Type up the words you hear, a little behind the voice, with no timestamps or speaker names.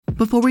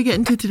Before we get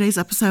into today's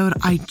episode,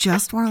 I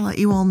just want to let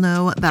you all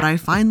know that I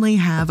finally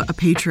have a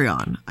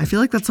Patreon. I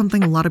feel like that's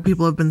something a lot of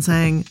people have been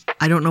saying.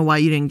 I don't know why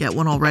you didn't get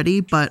one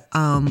already, but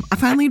I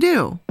finally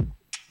do.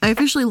 I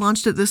officially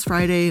launched it this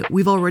Friday.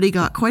 We've already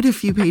got quite a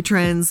few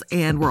patrons,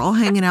 and we're all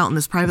hanging out in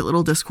this private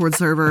little Discord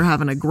server,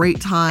 having a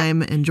great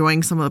time,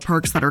 enjoying some of the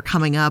perks that are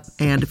coming up.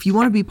 And if you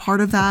want to be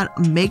part of that,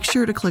 make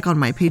sure to click on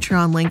my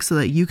Patreon link so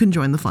that you can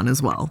join the fun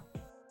as well.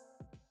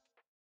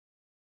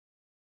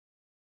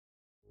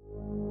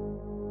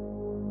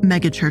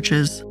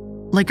 Megachurches.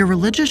 Like a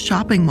religious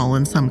shopping mall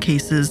in some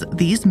cases,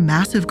 these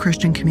massive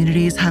Christian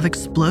communities have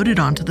exploded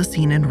onto the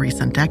scene in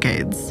recent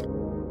decades.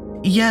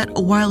 Yet,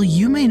 while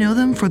you may know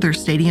them for their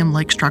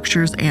stadium-like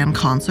structures and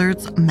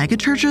concerts,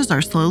 megachurches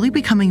are slowly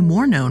becoming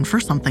more known for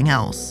something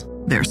else: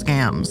 their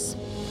scams.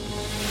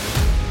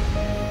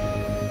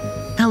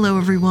 Hello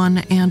everyone,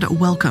 and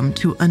welcome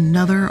to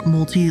another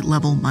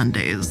Multi-Level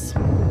Mondays.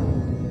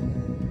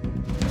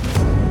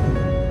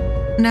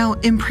 Now,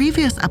 in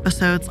previous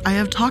episodes, I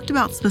have talked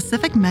about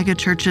specific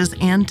megachurches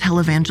and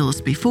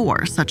televangelists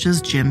before, such as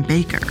Jim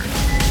Bakker.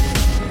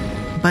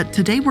 But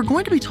today we're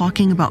going to be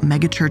talking about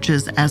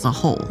megachurches as a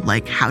whole,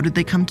 like how did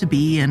they come to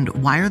be and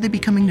why are they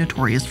becoming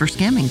notorious for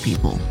scamming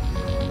people?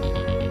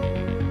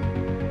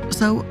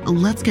 So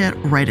let's get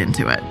right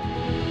into it.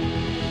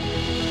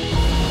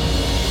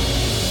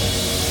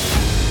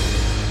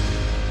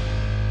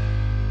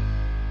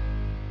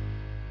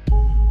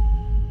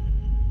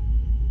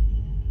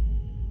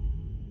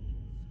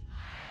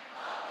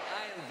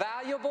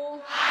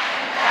 Valuable.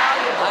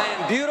 I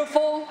am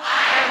beautiful.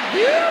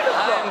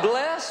 I am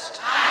blessed.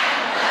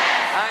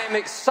 I am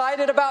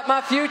excited about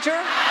my future.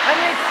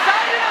 I'm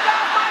excited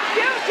about my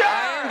future.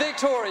 I am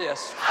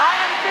victorious. I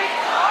am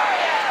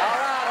victorious. All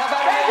right, how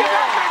about Thank you, you?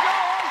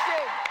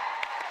 Dr.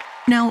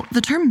 Go, Now,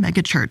 the term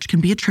megachurch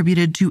can be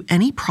attributed to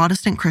any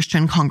Protestant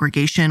Christian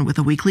congregation with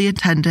a weekly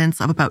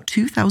attendance of about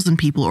 2,000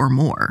 people or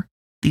more.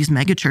 These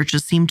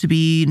megachurches seem to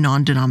be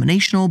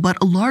non-denominational, but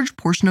a large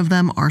portion of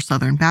them are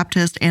Southern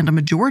Baptist, and a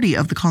majority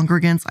of the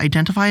congregants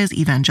identify as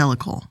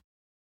evangelical.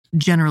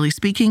 Generally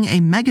speaking, a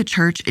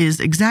megachurch is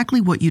exactly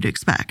what you'd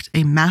expect: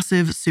 a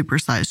massive,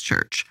 supersized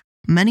church.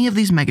 Many of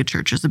these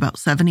megachurches, about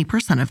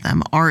 70% of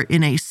them, are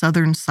in a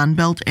southern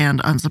Sunbelt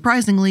and,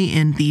 unsurprisingly,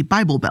 in the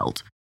Bible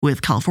Belt,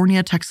 with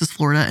California, Texas,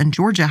 Florida, and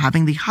Georgia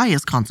having the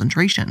highest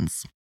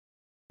concentrations.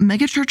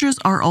 Megachurches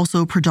are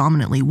also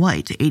predominantly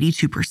white,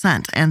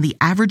 82%, and the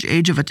average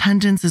age of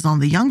attendance is on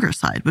the younger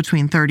side,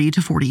 between 30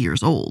 to 40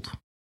 years old.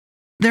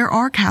 There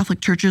are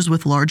Catholic churches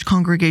with large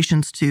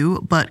congregations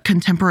too, but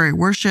contemporary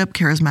worship,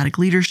 charismatic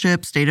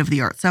leadership,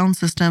 state-of-the-art sound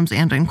systems,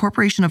 and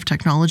incorporation of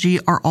technology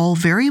are all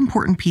very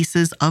important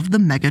pieces of the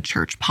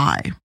megachurch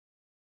pie.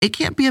 It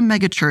can't be a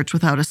megachurch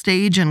without a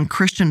stage and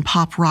Christian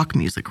pop rock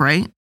music,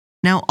 right?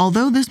 Now,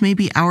 although this may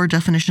be our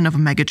definition of a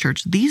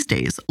megachurch these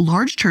days,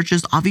 large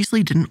churches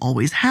obviously didn't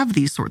always have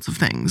these sorts of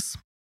things.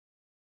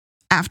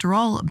 After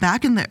all,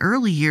 back in the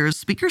early years,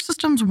 speaker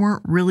systems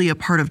weren't really a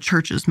part of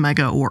churches,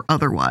 mega or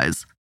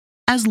otherwise.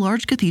 As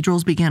large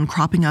cathedrals began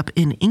cropping up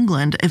in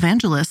England,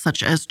 evangelists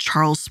such as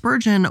Charles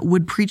Spurgeon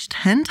would preach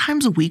 10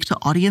 times a week to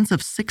audience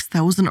of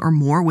 6,000 or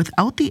more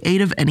without the aid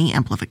of any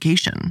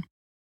amplification.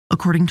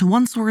 According to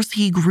one source,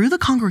 he grew the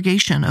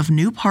congregation of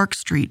New Park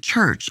Street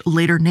Church,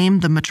 later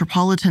named the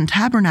Metropolitan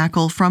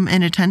Tabernacle, from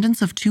an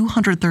attendance of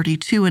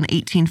 232 in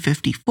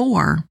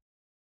 1854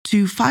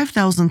 to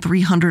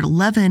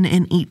 5,311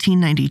 in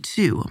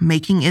 1892,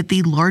 making it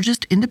the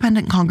largest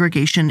independent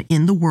congregation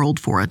in the world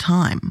for a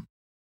time.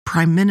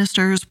 Prime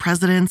ministers,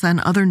 presidents, and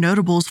other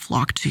notables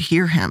flocked to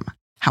hear him.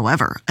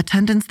 However,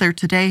 attendance there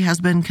today has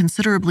been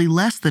considerably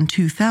less than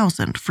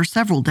 2,000 for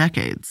several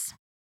decades.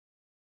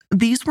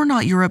 These were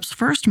not Europe's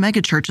first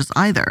megachurches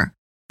either.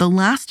 The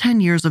last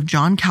 10 years of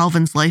John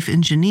Calvin's life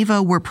in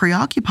Geneva were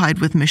preoccupied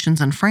with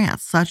missions in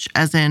France, such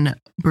as in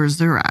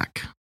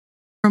Bergerac.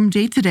 From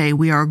day to day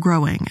we are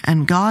growing,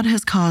 and God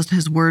has caused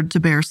His word to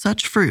bear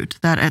such fruit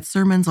that at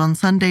sermons on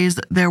Sundays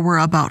there were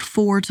about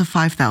 4,000 to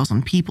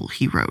 5,000 people,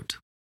 he wrote.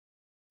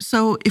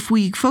 So if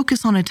we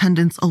focus on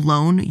attendance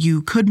alone,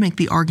 you could make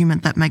the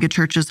argument that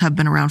megachurches have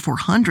been around for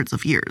hundreds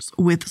of years,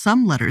 with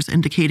some letters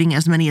indicating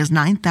as many as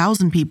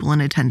 9,000 people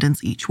in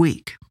attendance each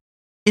week.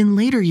 In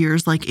later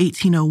years, like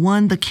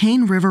 1801, the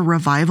Cane River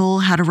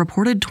Revival had a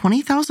reported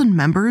 20,000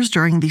 members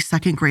during the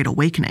Second Great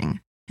Awakening.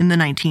 In the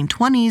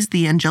 1920s,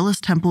 the Angelus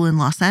Temple in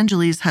Los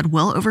Angeles had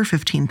well over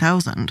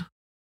 15,000.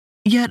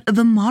 Yet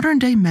the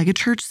modern-day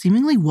megachurch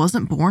seemingly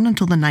wasn't born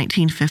until the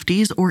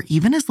 1950s or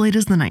even as late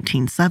as the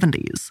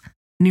 1970s.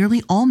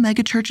 Nearly all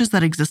megachurches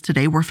that exist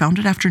today were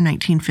founded after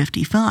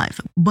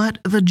 1955, but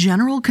the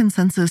general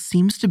consensus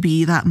seems to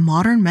be that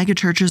modern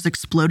megachurches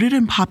exploded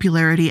in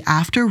popularity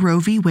after Roe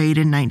v. Wade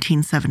in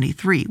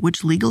 1973,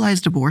 which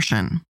legalized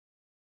abortion.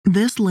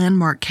 This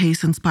landmark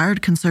case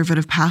inspired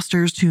conservative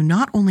pastors to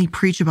not only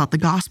preach about the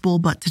gospel,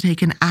 but to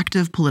take an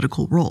active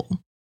political role.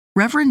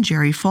 Reverend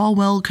Jerry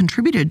Falwell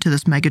contributed to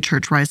this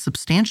megachurch rise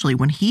substantially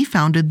when he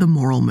founded the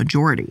Moral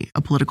Majority,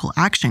 a political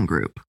action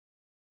group.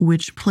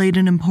 which played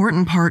an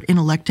important part in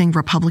electing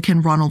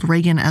Republican Ronald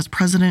Reagan as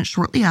president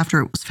shortly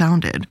after it was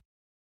founded.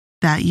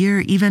 That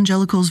year,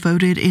 evangelicals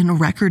voted in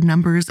record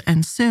numbers,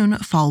 and soon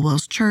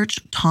Falwell's church,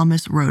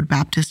 Thomas Road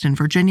Baptist in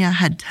Virginia,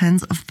 had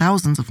tens of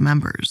thousands of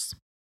members.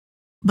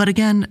 But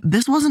again,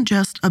 this wasn't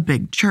just a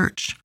big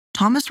church.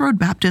 Thomas Road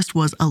Baptist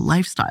was a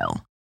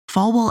lifestyle.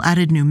 Falwell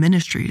added new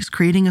ministries,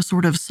 creating a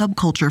sort of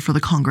subculture for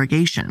the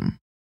congregation.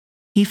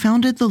 He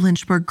founded the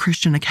Lynchburg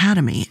Christian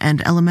Academy,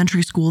 an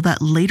elementary school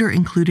that later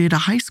included a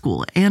high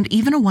school and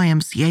even a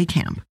YMCA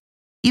camp.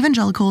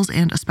 Evangelicals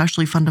and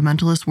especially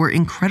fundamentalists were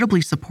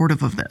incredibly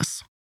supportive of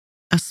this,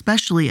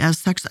 especially as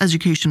sex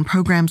education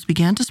programs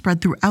began to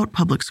spread throughout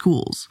public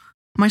schools.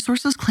 My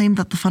sources claim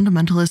that the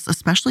fundamentalists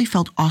especially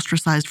felt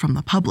ostracized from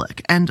the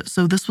public, and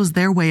so this was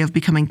their way of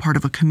becoming part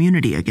of a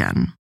community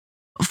again.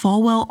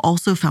 Falwell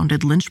also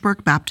founded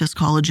Lynchburg Baptist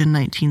College in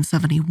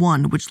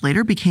 1971, which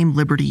later became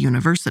Liberty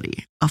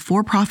University, a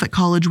for-profit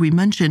college we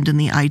mentioned in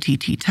the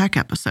ITT Tech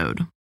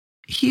episode.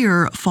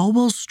 Here,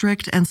 Falwell's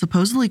strict and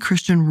supposedly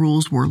Christian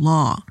rules were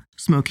law.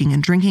 Smoking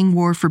and drinking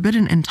were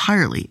forbidden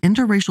entirely.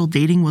 Interracial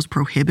dating was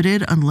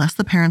prohibited unless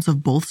the parents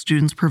of both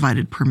students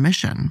provided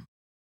permission.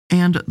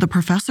 And the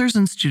professors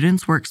and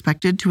students were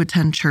expected to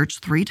attend church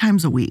 3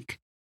 times a week.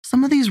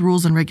 Some of these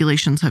rules and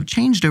regulations have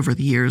changed over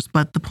the years,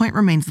 but the point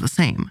remains the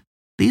same.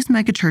 These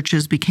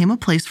megachurches became a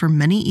place for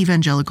many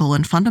evangelical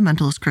and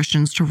fundamentalist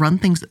Christians to run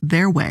things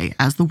their way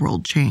as the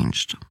world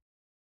changed.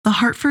 The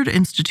Hartford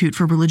Institute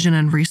for Religion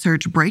and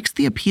Research breaks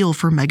the appeal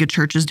for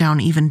megachurches down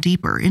even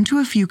deeper into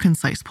a few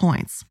concise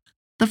points.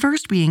 The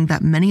first being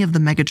that many of the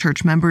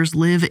megachurch members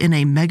live in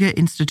a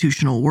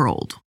mega-institutional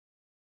world.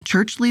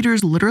 Church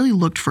leaders literally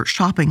looked for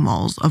shopping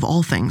malls, of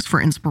all things,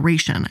 for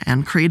inspiration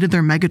and created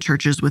their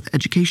megachurches with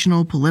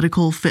educational,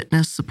 political,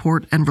 fitness,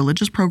 support, and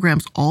religious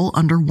programs all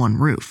under one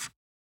roof.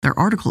 Their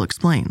article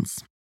explains.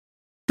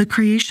 The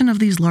creation of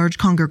these large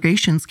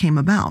congregations came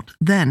about.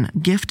 Then,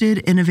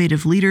 gifted,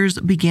 innovative leaders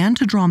began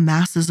to draw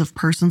masses of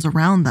persons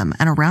around them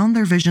and around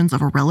their visions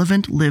of a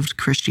relevant, lived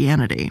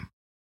Christianity.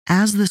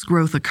 As this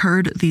growth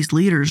occurred, these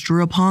leaders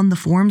drew upon the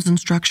forms and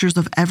structures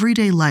of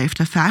everyday life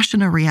to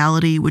fashion a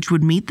reality which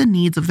would meet the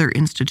needs of their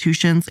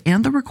institutions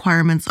and the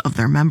requirements of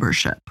their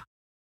membership.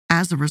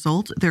 As a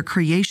result, their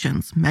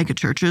creations,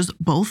 megachurches,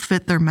 both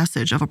fit their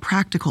message of a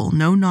practical,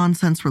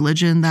 no-nonsense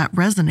religion that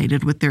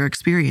resonated with their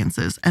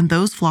experiences and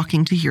those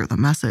flocking to hear the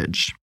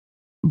message.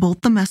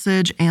 Both the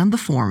message and the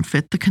form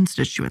fit the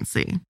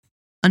constituency.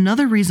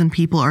 Another reason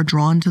people are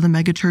drawn to the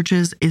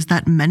megachurches is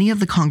that many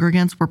of the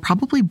congregants were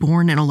probably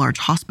born in a large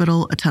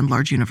hospital, attend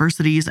large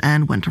universities,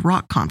 and went to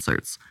rock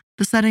concerts.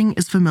 The setting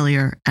is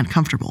familiar and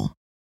comfortable.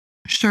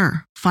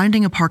 Sure,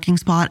 finding a parking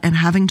spot and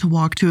having to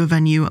walk to a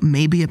venue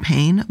may be a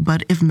pain,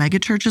 but if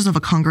megachurches of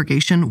a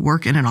congregation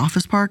work in an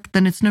office park,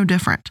 then it's no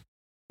different.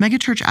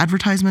 Megachurch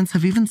advertisements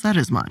have even said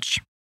as much.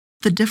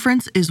 The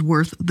difference is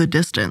worth the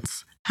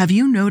distance. Have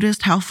you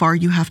noticed how far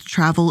you have to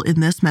travel in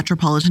this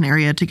metropolitan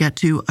area to get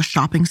to a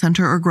shopping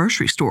center or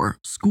grocery store,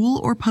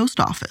 school or post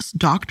office,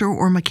 doctor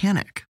or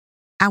mechanic?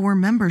 Our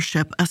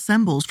membership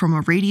assembles from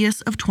a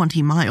radius of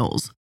 20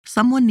 miles.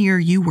 Someone near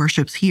you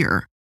worships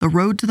here. The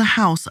road to the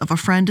house of a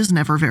friend is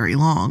never very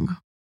long.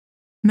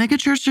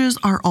 Megachurches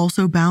are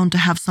also bound to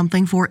have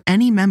something for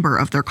any member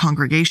of their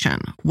congregation.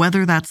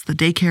 Whether that's the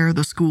daycare,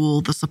 the school,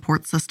 the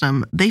support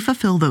system, they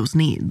fulfill those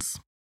needs.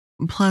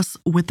 Plus,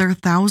 with their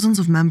thousands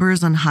of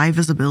members and high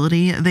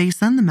visibility, they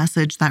send the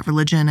message that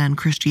religion and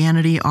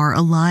Christianity are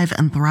alive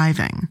and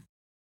thriving.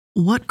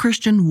 What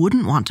Christian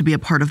wouldn't want to be a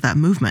part of that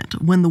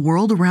movement when the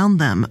world around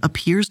them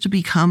appears to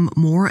become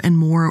more and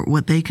more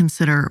what they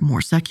consider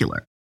more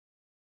secular?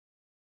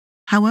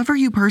 However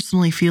you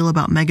personally feel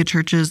about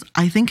megachurches,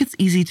 I think it's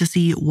easy to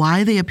see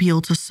why they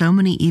appeal to so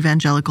many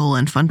evangelical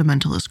and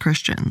fundamentalist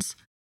Christians.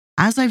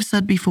 As I've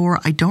said before,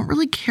 I don't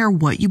really care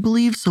what you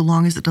believe so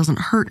long as it doesn't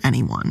hurt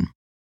anyone.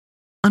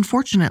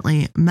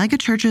 Unfortunately,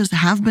 megachurches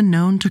have been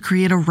known to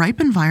create a ripe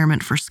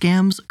environment for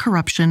scams,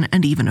 corruption,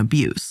 and even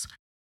abuse.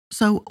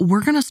 So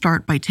we're going to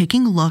start by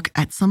taking a look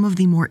at some of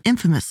the more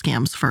infamous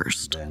scams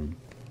first. And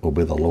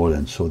obey the Lord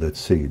and sow that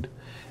seed.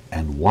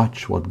 And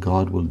watch what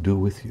God will do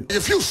with you.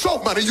 If you sow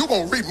money, you're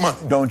going to reap money.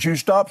 Don't you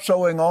stop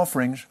sowing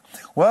offerings.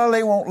 Well,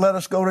 they won't let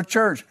us go to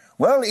church.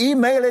 Well,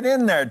 email it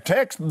in there,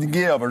 text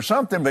give or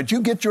something, but you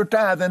get your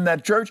tithe in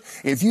that church.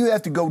 If you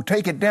have to go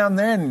take it down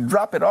there and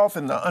drop it off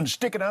and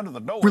stick it under the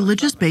door.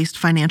 Religious-based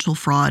financial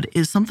fraud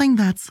is something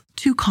that's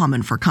too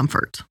common for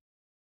comfort.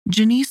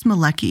 Janice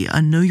Malecki,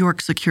 a New York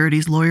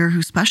securities lawyer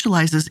who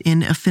specializes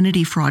in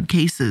affinity fraud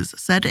cases,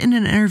 said in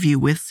an interview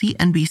with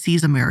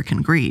CNBC's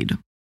American Greed,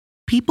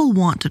 "People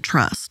want to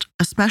trust,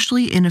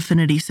 especially in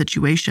affinity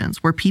situations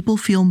where people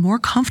feel more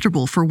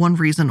comfortable for one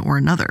reason or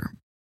another.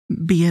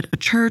 Be it a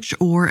church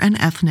or an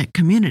ethnic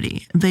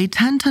community, they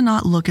tend to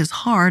not look as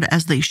hard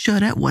as they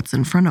should at what's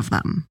in front of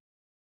them."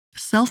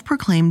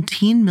 Self-proclaimed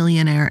teen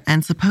millionaire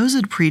and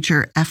supposed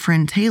preacher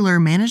Ephraim Taylor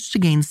managed to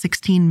gain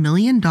 $16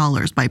 million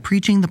by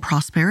preaching the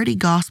prosperity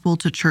gospel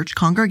to church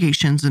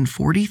congregations in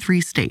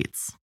 43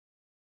 states.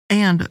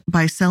 and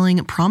by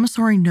selling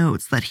promissory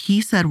notes that he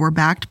said were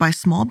backed by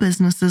small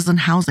businesses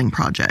and housing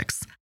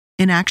projects.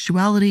 In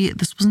actuality,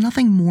 this was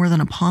nothing more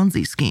than a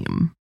Ponzi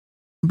scheme.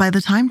 By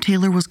the time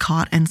Taylor was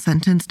caught and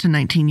sentenced to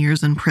 19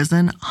 years in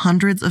prison,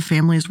 hundreds of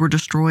families were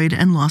destroyed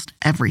and lost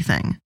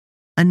everything.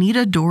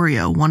 Anita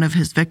Doria, one of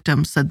his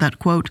victims, said that,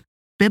 quote,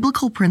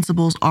 biblical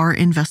principles are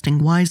investing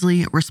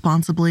wisely,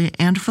 responsibly,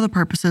 and for the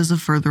purposes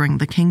of furthering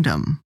the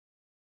kingdom.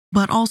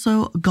 But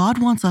also, God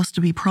wants us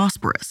to be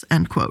prosperous,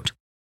 end quote.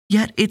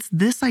 Yet it's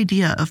this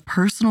idea of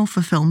personal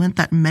fulfillment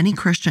that many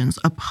Christians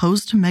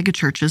opposed to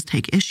megachurches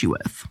take issue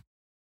with.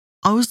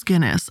 Os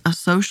Guinness, a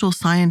social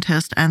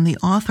scientist and the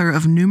author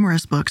of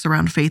numerous books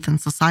around faith and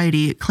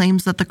society,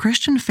 claims that the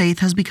Christian faith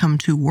has become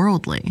too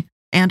worldly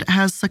and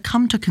has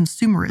succumbed to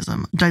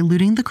consumerism,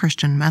 diluting the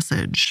Christian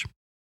message.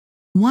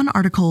 One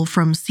article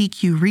from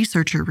CQ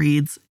Researcher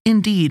reads,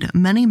 indeed,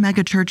 many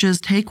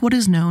megachurches take what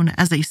is known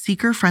as a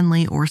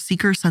seeker-friendly or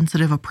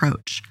seeker-sensitive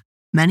approach.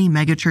 Many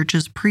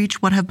megachurches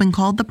preach what have been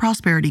called the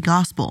prosperity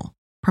gospel,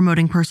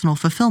 promoting personal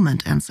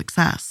fulfillment and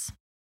success.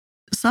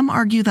 Some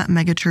argue that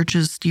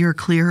megachurches steer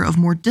clear of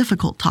more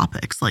difficult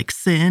topics like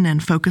sin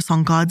and focus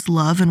on God's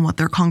love and what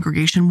their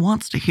congregation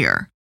wants to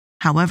hear.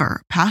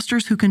 However,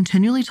 pastors who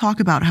continually talk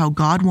about how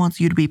God wants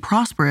you to be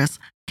prosperous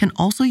can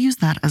also use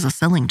that as a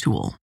selling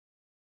tool.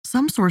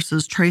 Some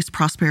sources trace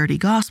prosperity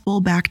gospel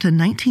back to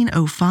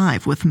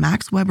 1905 with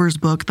Max Weber's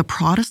book The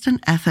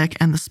Protestant Ethic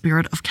and the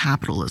Spirit of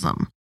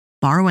Capitalism.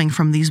 Borrowing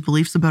from these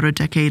beliefs about a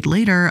decade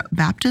later,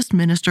 Baptist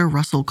minister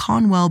Russell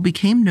Conwell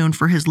became known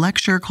for his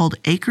lecture called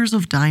Acres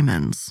of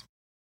Diamonds,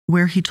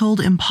 where he told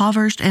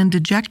impoverished and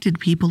dejected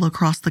people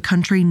across the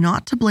country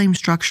not to blame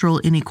structural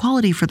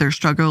inequality for their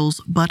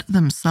struggles, but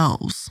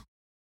themselves.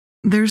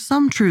 There's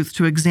some truth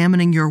to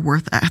examining your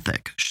worth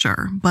ethic,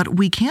 sure, but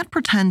we can't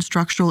pretend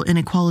structural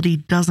inequality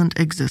doesn't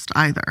exist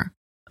either.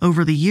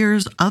 Over the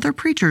years, other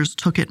preachers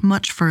took it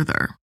much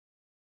further.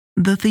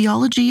 The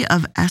theology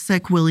of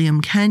Esek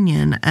William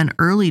Kenyon, an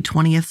early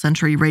 20th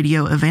century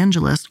radio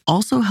evangelist,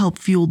 also helped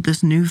fuel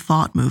this new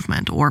thought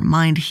movement or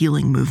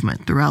mind-healing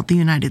movement throughout the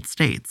United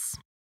States.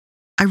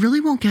 I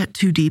really won't get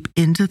too deep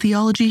into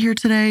theology here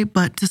today,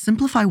 but to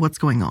simplify what's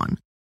going on,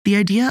 the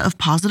idea of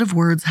positive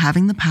words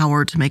having the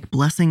power to make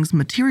blessings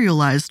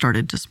materialize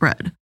started to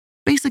spread.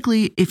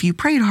 Basically, if you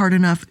prayed hard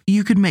enough,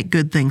 you could make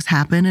good things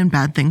happen and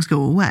bad things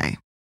go away.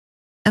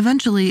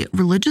 Eventually,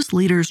 religious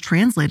leaders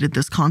translated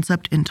this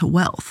concept into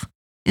wealth.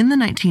 In the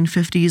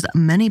 1950s,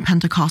 many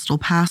Pentecostal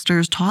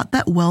pastors taught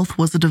that wealth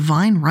was a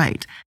divine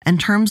right, and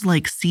terms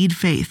like seed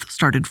faith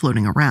started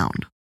floating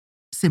around.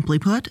 Simply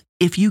put,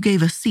 if you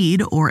gave a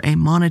seed or a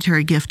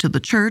monetary gift to the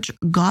church,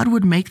 God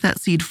would make that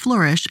seed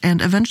flourish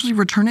and eventually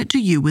return it to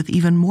you with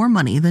even more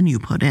money than you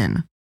put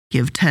in.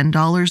 Give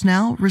 $10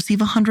 now, receive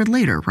 $100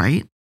 later,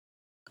 right?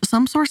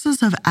 Some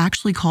sources have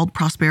actually called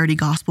prosperity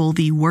gospel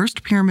the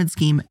worst pyramid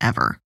scheme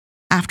ever.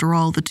 After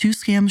all, the two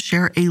scams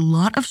share a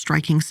lot of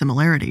striking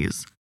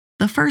similarities.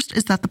 The first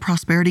is that the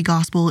prosperity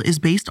gospel is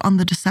based on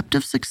the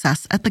deceptive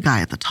success at the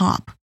guy at the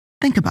top.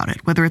 Think about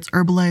it, whether it's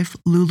Herbalife,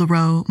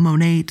 LuLaRoe,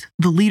 Monat,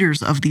 the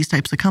leaders of these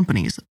types of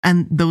companies,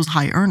 and those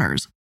high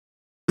earners.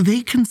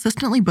 They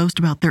consistently boast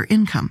about their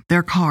income,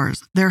 their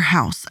cars, their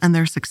house, and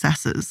their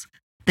successes.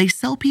 They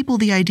sell people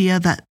the idea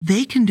that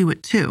they can do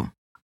it too.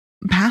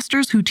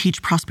 Pastors who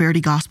teach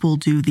prosperity gospel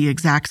do the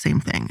exact same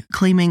thing,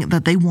 claiming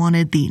that they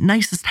wanted the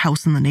nicest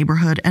house in the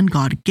neighborhood and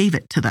God gave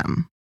it to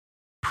them.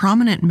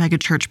 Prominent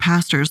megachurch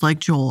pastors like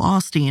Joel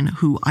Osteen,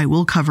 who I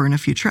will cover in a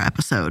future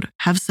episode,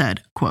 have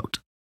said, quote,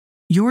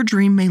 your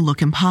dream may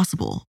look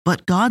impossible,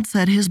 but God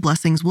said his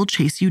blessings will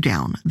chase you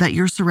down, that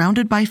you're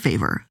surrounded by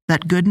favor,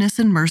 that goodness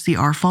and mercy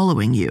are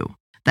following you,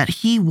 that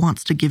he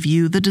wants to give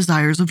you the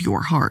desires of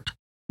your heart.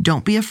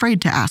 Don't be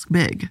afraid to ask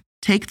big.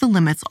 Take the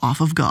limits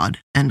off of God,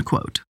 end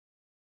quote.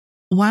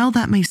 While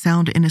that may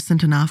sound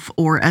innocent enough,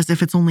 or as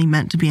if it's only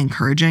meant to be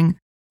encouraging,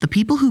 the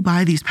people who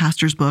buy these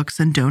pastors'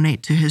 books and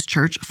donate to his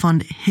church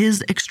fund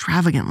his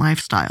extravagant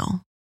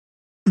lifestyle.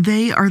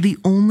 They are the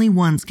only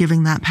ones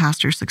giving that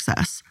pastor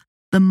success.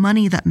 The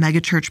money that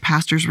megachurch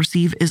pastors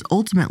receive is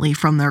ultimately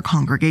from their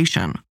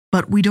congregation,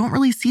 but we don't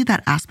really see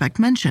that aspect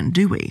mentioned,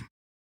 do we?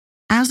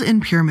 As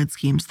in pyramid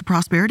schemes, the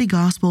prosperity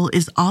gospel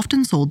is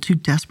often sold to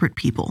desperate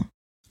people.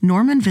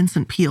 Norman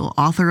Vincent Peale,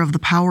 author of The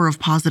Power of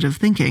Positive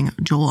Thinking,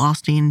 Joel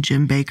Osteen,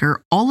 Jim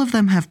Baker, all of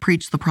them have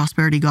preached the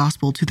prosperity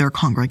gospel to their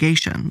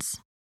congregations.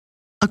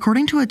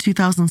 According to a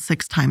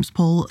 2006 Times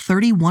poll,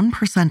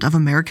 31% of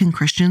American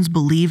Christians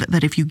believe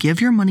that if you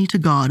give your money to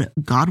God,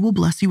 God will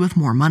bless you with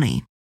more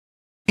money.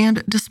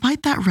 And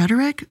despite that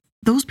rhetoric,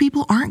 those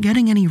people aren't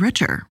getting any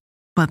richer,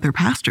 but their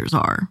pastors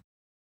are.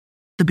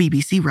 The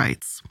BBC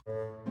writes,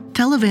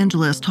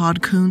 televangelist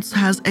Todd Kuntz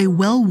has a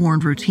well-worn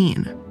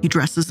routine. He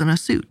dresses in a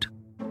suit,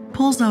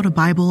 pulls out a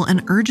Bible,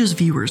 and urges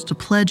viewers to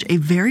pledge a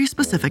very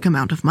specific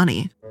amount of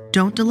money.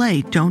 Don't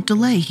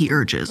delay, he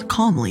urges,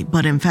 calmly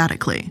but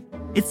emphatically.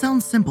 It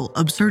sounds simple,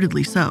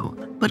 absurdly so,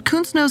 but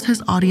Kuntz knows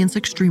his audience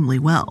extremely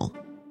well.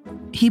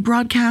 He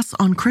broadcasts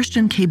on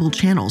Christian cable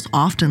channels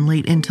often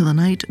late into the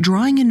night,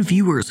 drawing in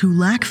viewers who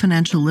lack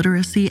financial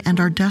literacy and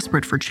are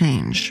desperate for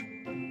change.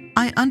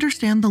 I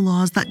understand the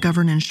laws that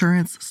govern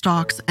insurance,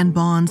 stocks, and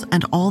bonds,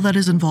 and all that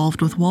is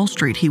involved with Wall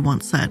Street, he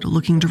once said,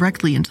 looking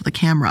directly into the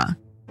camera.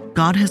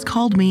 God has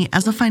called me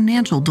as a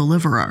financial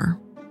deliverer.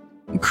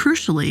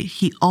 Crucially,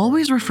 he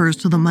always refers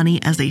to the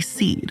money as a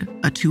seed,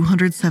 a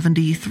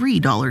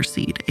 $273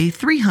 seed, a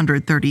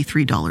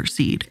 $333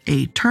 seed,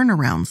 a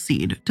turnaround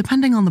seed,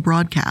 depending on the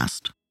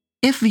broadcast.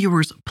 If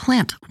viewers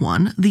plant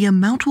one, the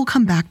amount will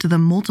come back to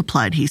them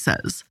multiplied, he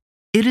says.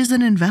 It is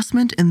an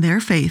investment in their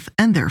faith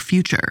and their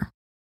future.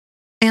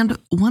 And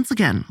once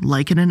again,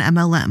 like in an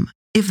MLM,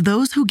 if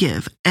those who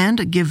give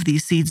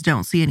these seeds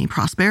don't see any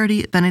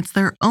prosperity, then it's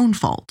their own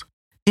fault.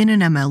 In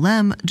an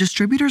MLM,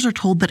 distributors are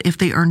told that if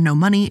they earn no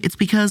money, it's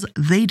because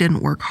they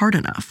didn't work hard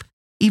enough,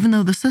 even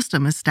though the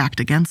system is stacked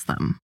against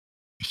them.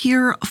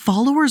 Here,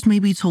 followers may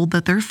be told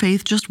that their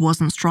faith just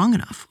wasn't strong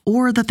enough,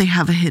 or that they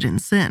have a hidden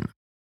sin.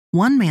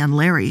 One man,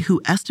 Larry,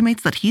 who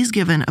estimates that he's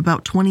given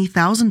about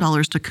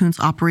 $20,000 to Kuntz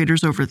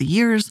operators over the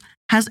years,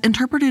 has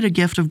interpreted a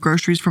gift of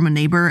groceries from a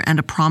neighbor and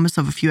a promise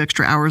of a few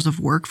extra hours of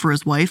work for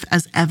his wife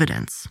as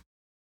evidence.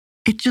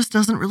 It just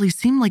doesn't really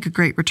seem like a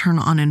great return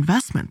on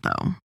investment,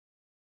 though.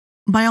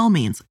 By all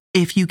means,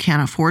 if you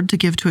can't afford to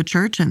give to a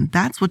church and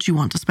that's what you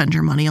want to spend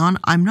your money on,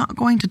 I'm not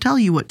going to tell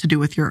you what to do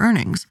with your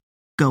earnings.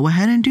 Go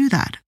ahead and do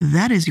that.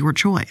 That is your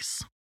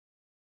choice.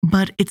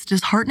 But it's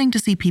disheartening to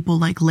see people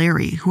like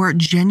Larry, who are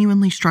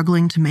genuinely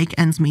struggling to make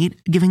ends meet,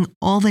 giving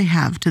all they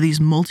have to these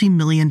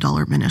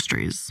multi-million-dollar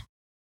ministries.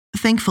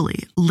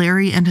 Thankfully,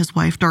 Larry and his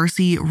wife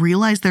Darcy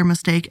realized their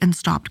mistake and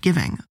stopped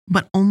giving,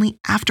 but only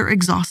after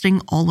exhausting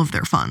all of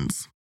their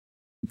funds.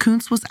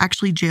 Kuntz was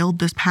actually jailed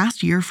this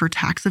past year for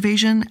tax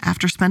evasion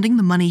after spending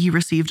the money he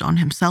received on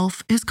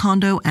himself, his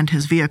condo, and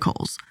his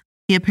vehicles.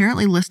 He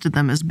apparently listed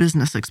them as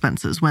business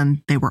expenses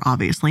when they were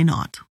obviously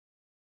not.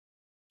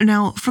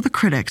 Now, for the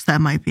critics that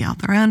might be out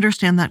there, I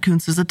understand that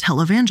Kuntz is a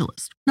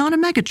televangelist, not a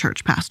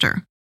megachurch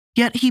pastor.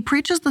 Yet he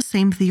preaches the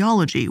same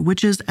theology,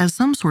 which is, as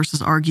some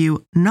sources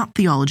argue, not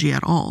theology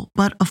at all,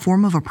 but a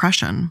form of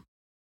oppression.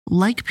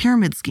 Like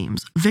pyramid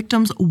schemes,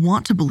 victims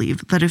want to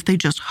believe that if they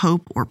just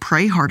hope or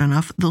pray hard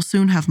enough, they'll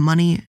soon have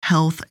money,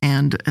 health,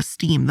 and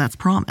esteem that's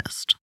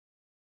promised.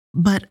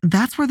 But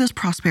that's where this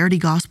prosperity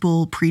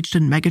gospel preached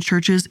in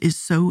megachurches is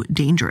so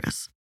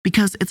dangerous,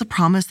 because it's a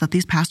promise that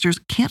these pastors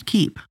can't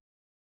keep.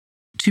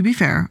 To be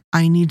fair,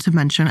 I need to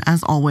mention,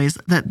 as always,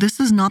 that this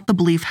is not the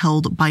belief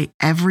held by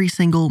every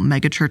single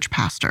megachurch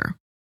pastor.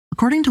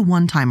 According to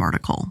one Time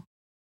article,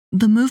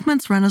 the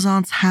movement's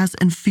renaissance has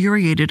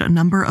infuriated a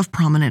number of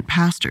prominent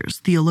pastors,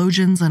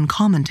 theologians, and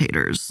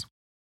commentators.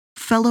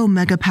 Fellow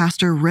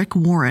megapastor Rick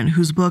Warren,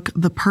 whose book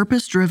The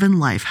Purpose-Driven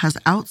Life has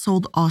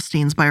outsold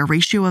Osteen's by a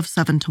ratio of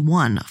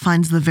 7-1,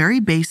 finds the very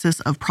basis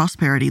of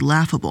prosperity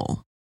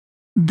laughable.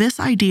 This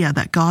idea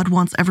that God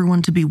wants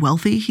everyone to be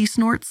wealthy, he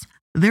snorts,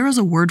 there is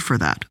a word for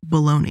that,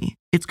 baloney.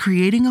 It's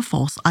creating a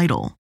false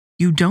idol.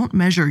 You don't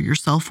measure your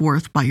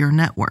self-worth by your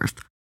net worth.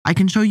 I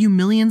can show you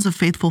millions of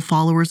faithful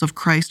followers of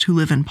Christ who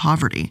live in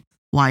poverty.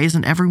 Why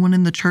isn't everyone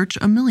in the church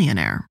a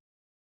millionaire?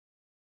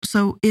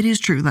 So it is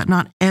true that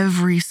not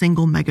every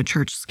single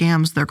megachurch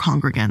scams their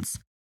congregants,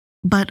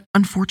 but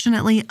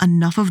unfortunately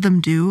enough of them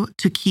do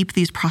to keep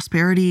these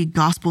prosperity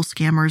gospel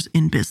scammers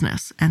in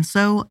business, and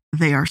so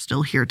they are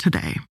still here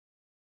today.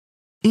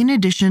 In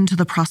addition to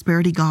the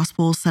prosperity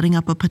gospel setting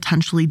up a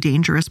potentially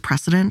dangerous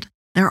precedent,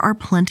 there are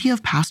plenty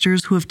of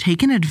pastors who have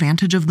taken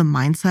advantage of the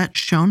mindset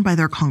shown by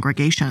their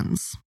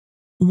congregations.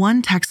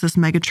 One Texas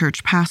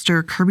megachurch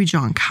pastor, Kirby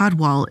John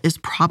Cadwell, is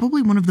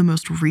probably one of the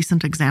most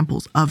recent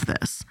examples of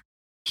this.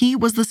 He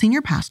was the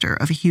senior pastor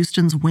of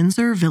Houston's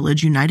Windsor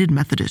Village United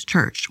Methodist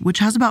Church, which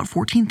has about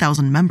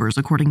 14,000 members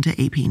according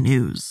to AP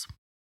News.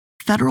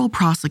 Federal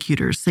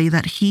prosecutors say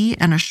that he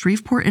and a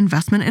Shreveport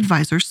investment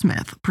advisor,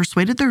 Smith,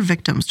 persuaded their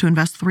victims to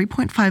invest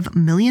 $3.5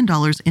 million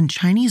in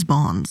Chinese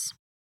bonds.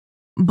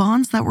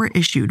 Bonds that were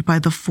issued by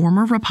the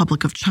former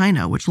Republic of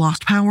China, which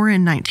lost power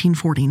in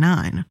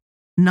 1949.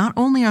 Not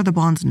only are the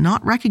bonds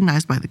not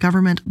recognized by the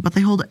government, but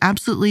they hold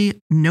absolutely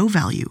no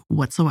value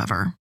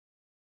whatsoever.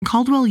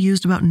 Caldwell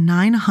used about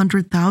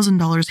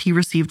 $900,000 he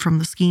received from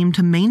the scheme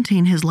to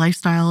maintain his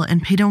lifestyle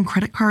and pay down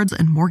credit cards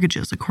and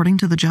mortgages, according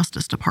to the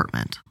Justice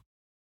Department.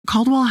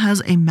 Caldwell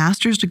has a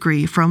master's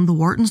degree from the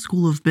Wharton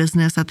School of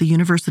Business at the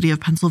University of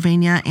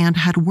Pennsylvania and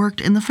had worked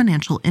in the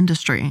financial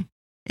industry.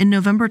 In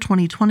November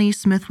 2020,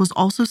 Smith was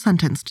also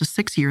sentenced to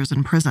 6 years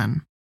in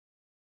prison.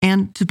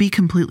 And to be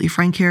completely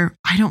frank here,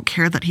 I don't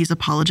care that he's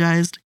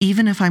apologized,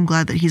 even if I'm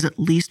glad that he's at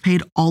least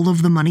paid all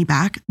of the money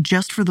back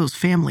just for those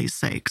families'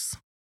 sakes.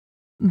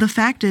 The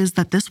fact is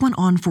that this went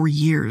on for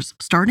years,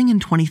 starting in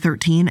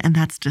 2013, and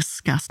that's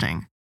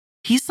disgusting.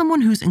 He's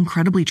someone who's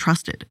incredibly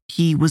trusted.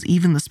 He was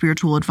even the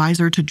spiritual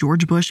advisor to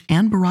George Bush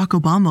and Barack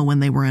Obama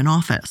when they were in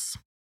office.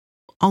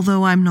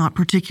 Although I'm not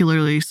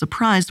particularly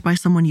surprised by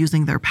someone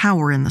using their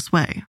power in this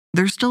way,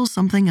 there's still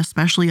something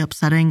especially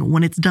upsetting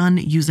when it's done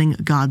using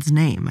God's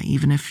name.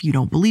 Even if you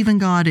don't believe in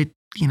God, it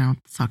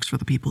sucks for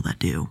the people that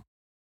do.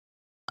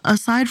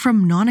 Aside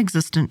from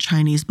non-existent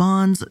Chinese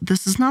bonds,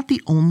 this is not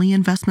the only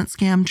investment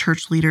scam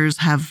church leaders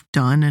have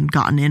done and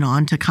gotten in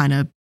on to kind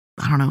of,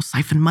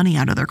 siphon money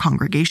out of their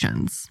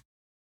congregations.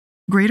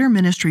 Greater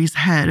Ministries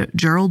head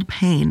Gerald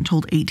Payne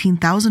told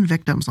 18,000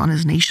 victims on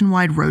his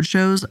nationwide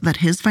roadshows that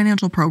his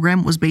financial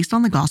program was based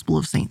on the Gospel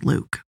of St.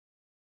 Luke.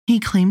 He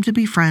claimed to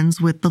be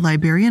friends with the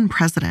Liberian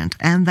president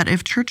and that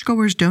if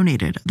churchgoers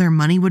donated, their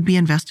money would be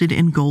invested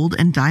in gold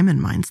and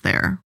diamond mines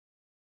there.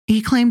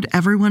 He claimed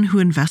everyone who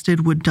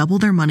invested would double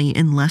their money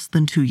in less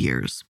than 2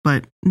 years,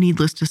 but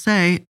needless to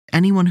say,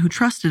 anyone who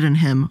trusted in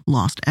him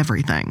lost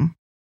everything.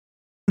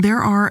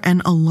 There are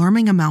an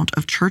alarming amount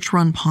of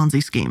church-run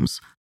Ponzi schemes.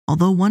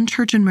 Although one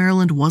church in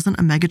Maryland wasn't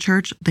a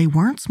megachurch, they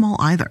weren't small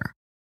either.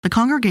 The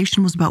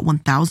congregation was about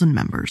 1,000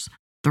 members.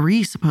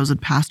 3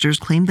 supposed pastors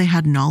claimed they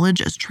had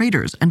knowledge as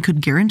traders and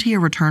could guarantee a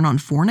return on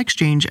foreign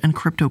exchange and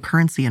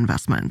cryptocurrency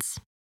investments.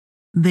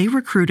 They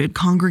recruited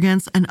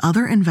congregants and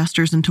other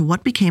investors into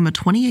what became a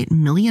 $28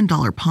 million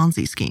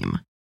Ponzi scheme.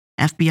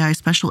 FBI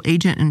Special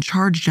Agent in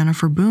charge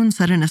Jennifer Boone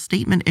said in a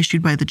statement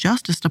issued by the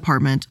Justice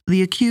Department,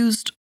 the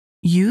accused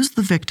used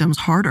the victims'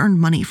 hard-earned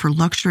money for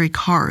luxury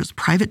cars,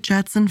 private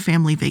jets, and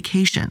family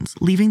vacations,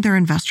 leaving their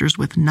investors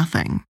with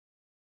nothing.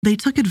 They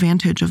took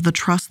advantage of the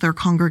trust their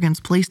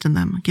congregants placed in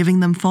them, giving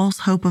them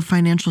false hope of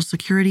financial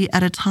security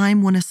at a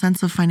time when a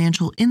sense of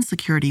financial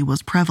insecurity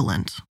was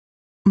prevalent.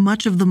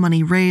 Much of the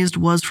money raised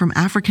was from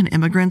African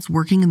immigrants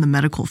working in the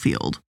medical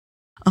field.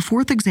 A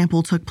fourth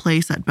example took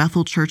place at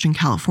Bethel Church in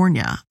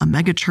California, a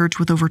megachurch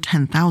with over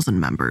 10,000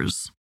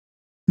 members.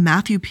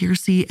 Matthew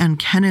Piercy and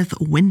Kenneth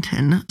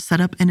Winton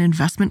set up an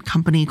investment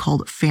company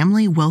called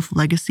Family Wealth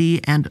Legacy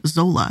and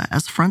Zola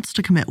as fronts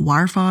to commit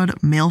wire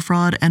fraud, mail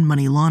fraud, and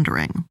money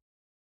laundering.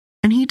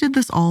 And he did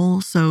this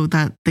all so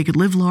that they could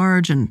live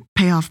large and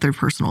pay off their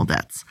personal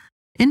debts.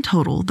 In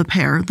total, the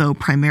pair, though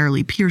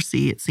primarily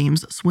Piercy, it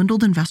seems,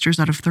 swindled investors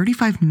out of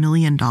 $35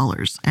 million,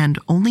 and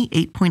only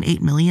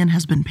 $8.8 million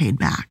has been paid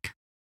back.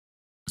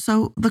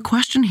 So the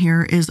question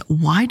here is,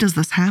 why does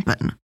this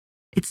happen?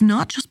 It's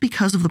not just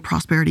because of the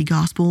prosperity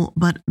gospel,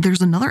 but there's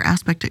another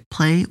aspect at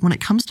play when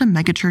it comes to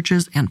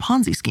megachurches and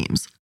Ponzi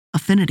schemes: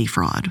 affinity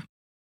fraud.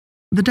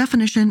 The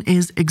definition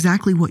is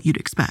exactly what you'd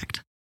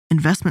expect.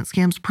 Investment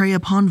scams prey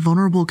upon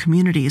vulnerable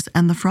communities,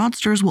 and the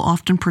fraudsters will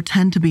often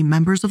pretend to be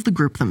members of the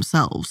group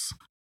themselves.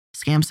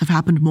 Scams have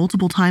happened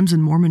multiple times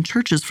in Mormon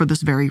churches for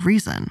this very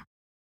reason.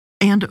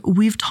 And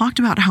we've talked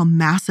about how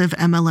massive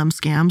MLM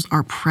scams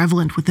are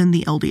prevalent within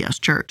the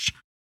LDS Church.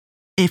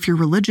 If you're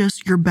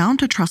religious, you're bound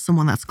to trust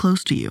someone that's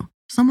close to you,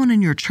 someone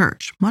in your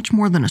church, much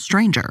more than a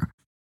stranger.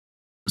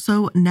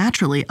 So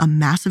naturally, a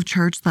massive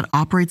church that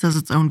operates as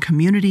its own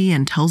community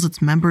and tells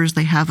its members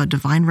they have a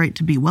divine right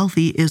to be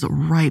wealthy is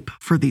ripe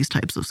for these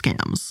types of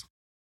scams.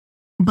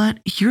 But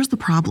here's the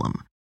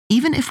problem.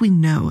 Even if we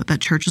know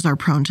that churches are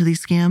prone to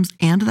these scams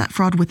and that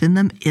fraud within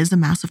them is a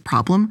massive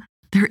problem,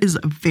 there is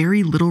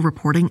very little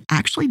reporting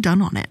actually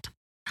done on it.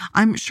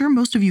 I'm sure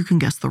most of you can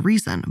guess the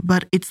reason,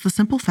 but it's the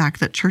simple fact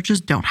that churches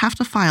don't have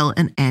to file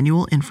an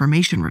annual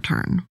information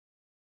return.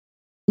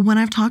 When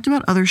I've talked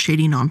about other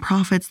shady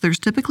nonprofits, there's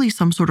typically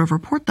some sort of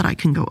report that I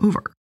can go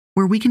over,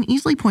 where we can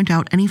easily point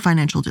out any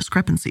financial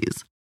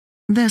discrepancies.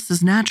 This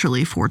is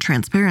naturally for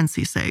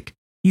transparency's sake.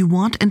 You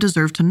want and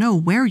deserve to know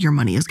where your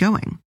money is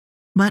going.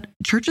 But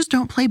churches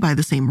don't play by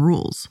the same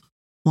rules.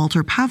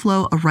 Walter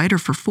Pavlo, a writer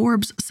for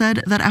Forbes,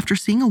 said that after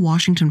seeing a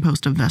Washington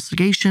Post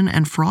investigation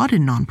and fraud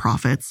in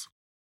nonprofits,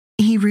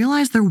 he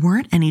realized there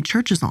weren't any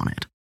churches on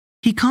it.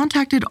 He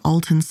contacted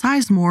Alton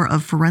Sizemore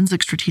of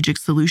Forensic Strategic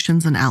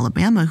Solutions in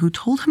Alabama, who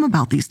told him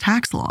about these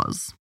tax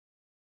laws.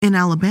 In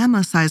Alabama,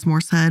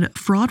 Sizemore said,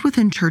 fraud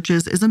within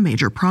churches is a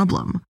major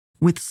problem.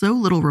 With so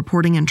little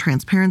reporting and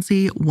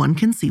transparency, one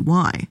can see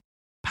why.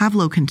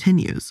 Pavlo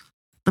continues,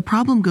 the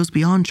problem goes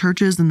beyond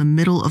churches in the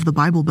middle of the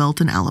Bible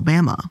Belt in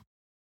Alabama.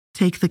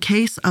 Take the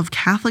case of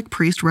Catholic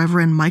priest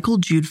Reverend Michael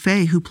Jude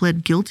Fay, who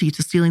pled guilty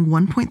to stealing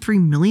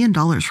 $1.3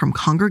 million from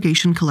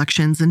congregation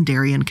collections in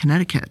Darien,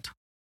 Connecticut.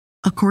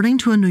 According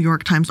to a New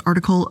York Times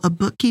article, a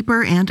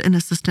bookkeeper and an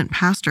assistant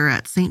pastor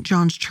at St.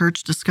 John's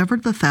Church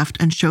discovered the theft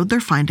and showed their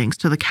findings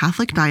to the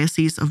Catholic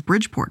Diocese of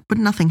Bridgeport, but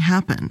nothing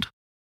happened.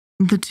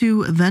 The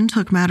two then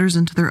took matters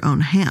into their own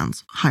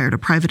hands, hired a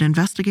private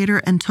investigator,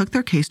 and took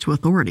their case to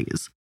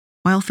authorities.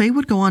 While Fay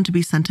would go on to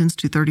be sentenced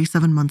to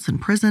 37 months in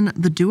prison,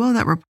 the duo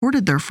that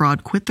reported their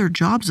fraud quit their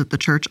jobs at the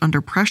church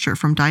under pressure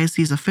from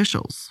diocese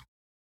officials.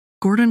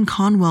 Gordon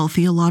Conwell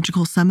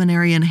Theological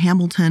Seminary in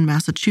Hamilton,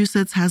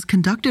 Massachusetts, has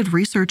conducted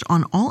research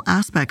on all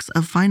aspects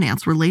of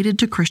finance related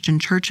to Christian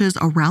churches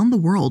around the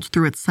world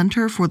through its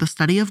Center for the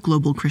Study of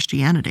Global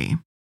Christianity.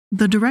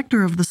 The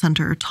director of the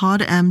center,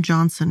 Todd M.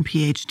 Johnson,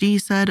 Ph.D.,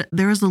 said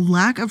there is a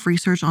lack of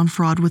research on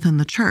fraud within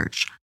the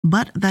church,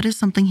 but that is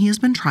something he has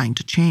been trying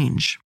to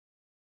change.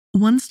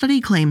 One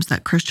study claims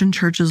that Christian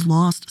churches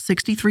lost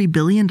 $63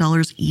 billion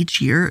each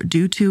year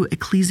due to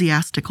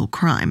ecclesiastical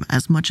crime.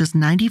 As much as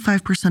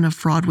 95% of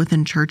fraud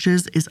within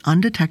churches is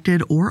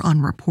undetected or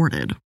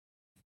unreported.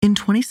 In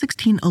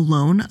 2016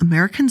 alone,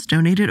 Americans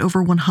donated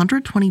over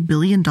 $120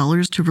 billion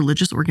to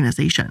religious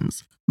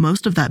organizations,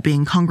 most of that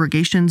being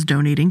congregations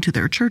donating to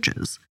their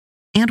churches.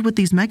 And with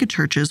these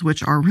megachurches,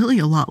 which are really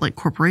a lot like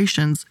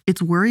corporations,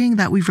 it's worrying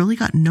that we've really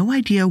got no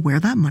idea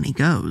where that money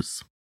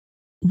goes.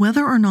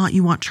 Whether or not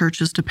you want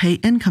churches to pay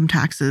income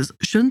taxes,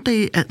 shouldn't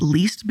they at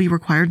least be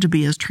required to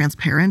be as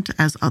transparent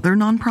as other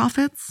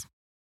nonprofits?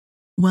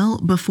 Well,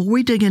 before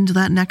we dig into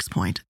that next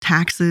point,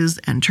 taxes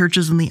and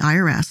churches and the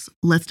IRS,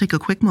 let's take a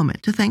quick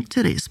moment to thank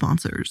today's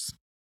sponsors.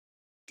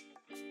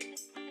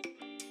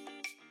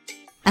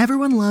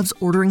 Everyone loves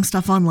ordering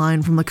stuff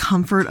online from the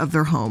comfort of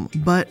their home,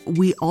 but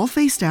we all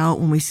face doubt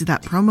when we see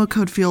that promo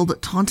code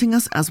field taunting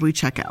us as we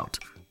check out.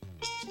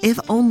 If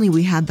only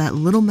we had that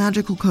little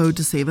magical code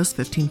to save us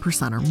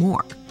 15% or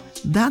more.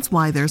 That's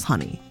why there's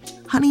Honey.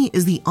 Honey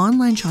is the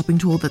online shopping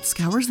tool that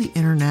scours the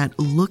internet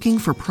looking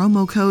for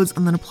promo codes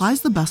and then applies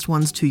the best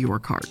ones to your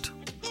cart.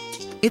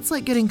 It's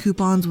like getting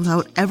coupons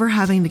without ever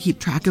having to keep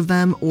track of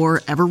them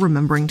or ever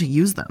remembering to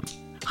use them.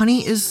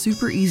 Honey is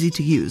super easy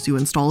to use. You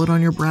install it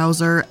on your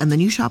browser and then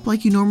you shop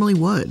like you normally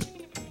would.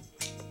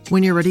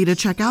 When you're ready to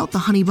check out, the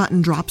Honey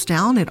button drops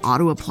down, it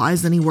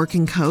auto-applies any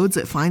working codes,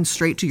 it finds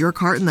straight to your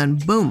cart, and then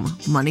boom,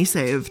 money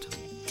saved.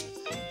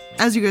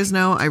 As you guys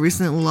know, I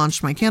recently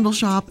launched my candle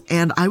shop,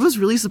 and I was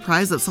really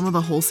surprised that some of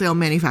the wholesale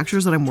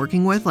manufacturers that I'm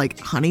working with, like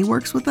Honey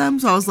works with them.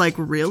 So I was like,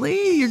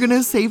 really? You're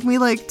gonna save me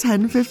like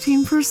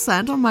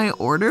 10-15% on my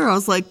order? I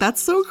was like,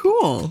 that's so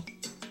cool.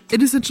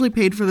 It essentially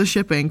paid for the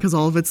shipping because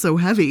all of it's so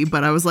heavy,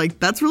 but I was like,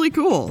 that's really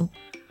cool.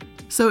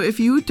 So if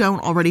you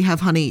don't already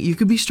have Honey, you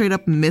could be straight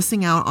up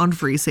missing out on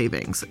free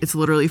savings. It's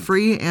literally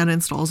free and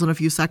installs in a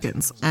few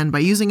seconds. And by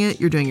using it,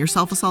 you're doing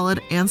yourself a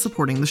solid and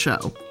supporting the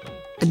show.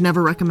 I'd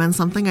never recommend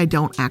something I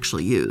don't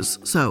actually use.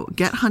 So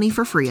get Honey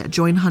for free at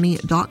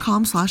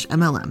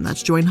joinhoney.com/MLM.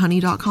 That's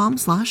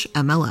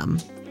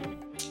joinhoney.com/MLM.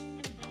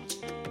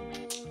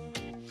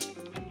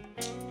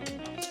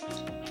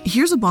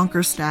 Here's a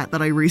bonkers stat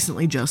that I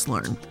recently just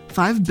learned.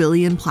 5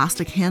 billion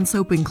plastic hand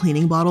soap and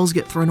cleaning bottles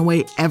get thrown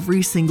away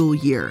every single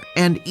year,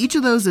 and each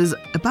of those is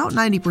about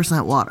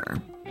 90% water.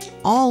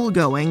 All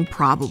going,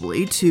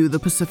 probably, to the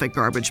Pacific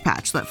garbage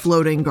patch, that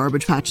floating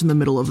garbage patch in the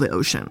middle of the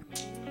ocean.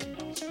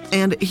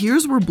 And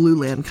here's where Blue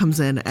Land comes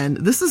in, and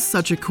this is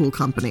such a cool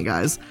company,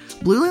 guys.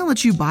 Blue Land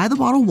lets you buy the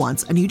bottle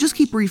once, and you just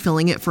keep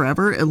refilling it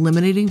forever,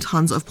 eliminating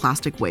tons of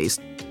plastic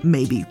waste.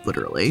 Maybe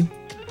literally.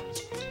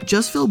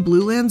 Just fill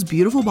Blue Land's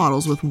beautiful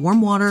bottles with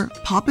warm water,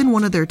 pop in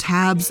one of their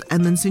tabs,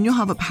 and then soon you'll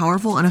have a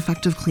powerful and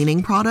effective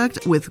cleaning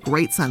product with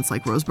great scents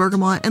like rose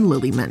bergamot and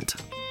lily mint.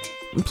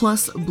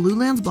 Plus, Blue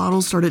Land's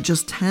bottles start at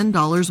just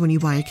 $10 when you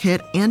buy a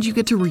kit, and you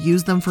get to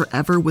reuse them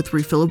forever with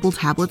refillable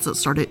tablets that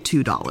start at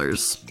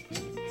 $2.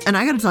 And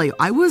I gotta tell you,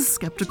 I was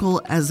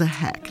skeptical as a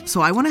heck.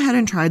 So I went ahead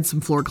and tried some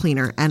floor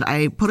cleaner, and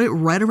I put it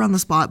right around the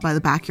spot by the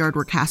backyard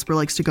where Casper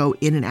likes to go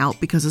in and out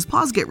because his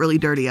paws get really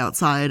dirty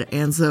outside,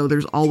 and so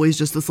there's always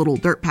just this little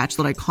dirt patch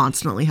that I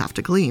constantly have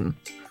to clean.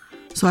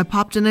 So I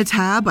popped in a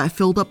tab, I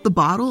filled up the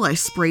bottle, I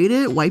sprayed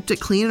it, wiped it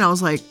clean, and I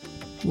was like,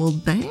 well,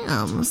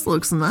 damn, this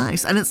looks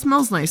nice. And it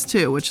smells nice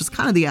too, which is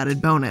kind of the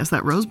added bonus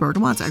that rose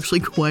bergamot's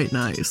actually quite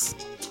nice.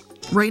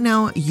 Right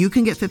now, you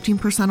can get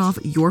 15% off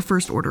your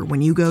first order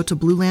when you go to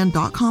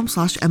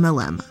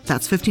blueland.com/MLM.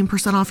 That's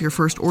 15% off your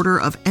first order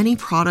of any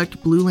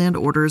product Blue Land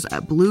orders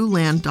at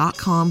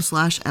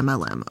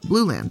blueland.com/MLM.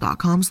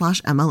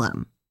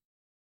 blueland.com/MLM.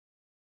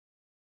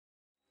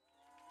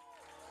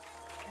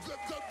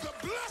 The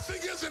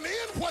blessing isn't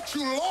in what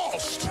you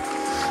lost.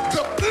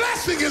 The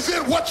blessing is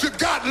in what you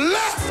got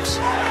left.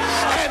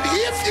 And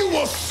if you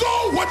will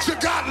sow what you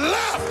got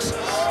left,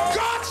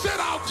 God said,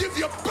 I'll give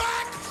you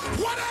back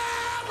whatever.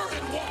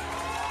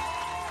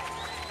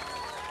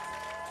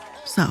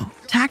 So,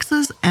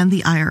 taxes and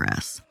the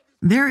IRS.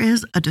 There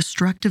is a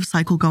destructive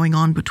cycle going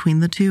on between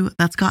the two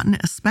that's gotten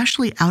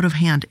especially out of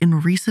hand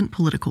in recent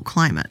political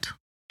climate.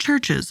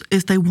 Churches,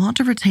 if they want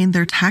to retain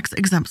their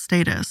tax-exempt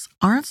status,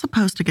 aren't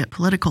supposed to get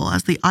political,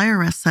 as the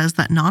IRS says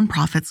that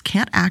nonprofits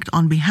can't act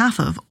on behalf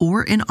of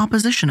or in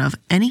opposition of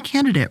any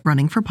candidate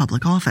running for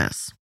public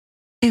office.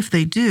 If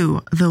they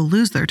do, they'll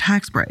lose their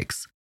tax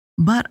breaks.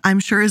 But I'm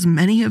sure as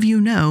many of you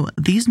know,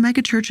 these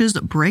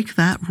megachurches break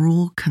that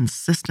rule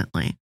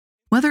consistently.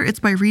 Whether it's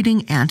by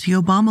reading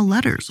anti-Obama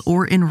letters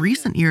or in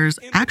recent years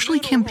actually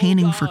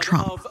campaigning for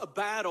Trump. Of a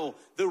battle,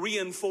 the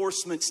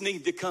reinforcements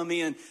need to come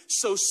in.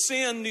 So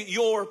send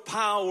your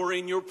power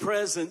and your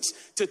presence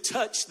to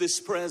touch this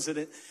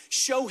president.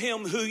 Show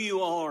him who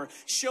you are.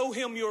 Show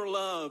him your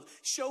love.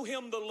 Show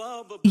him the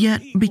love of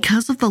Yet, people.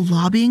 because of the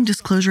Lobbying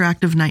Disclosure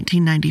Act of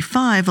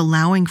 1995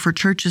 allowing for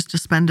churches to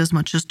spend as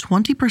much as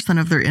 20%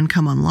 of their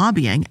income on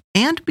lobbying,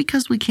 and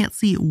because we can't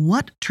see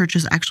what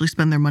churches actually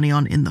spend their money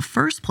on in the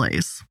first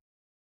place,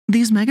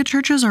 these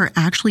megachurches are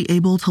actually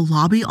able to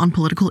lobby on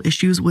political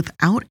issues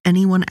without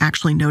anyone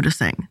actually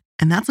noticing,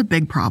 and that's a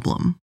big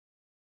problem.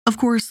 Of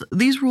course,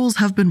 these rules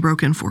have been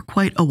broken for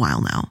quite a while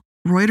now.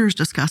 Reuters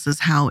discusses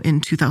how in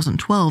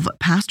 2012,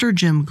 Pastor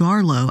Jim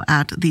Garlow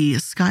at the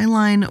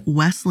Skyline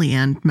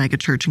Wesleyan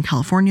megachurch in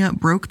California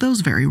broke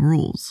those very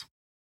rules.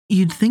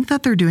 You'd think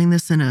that they're doing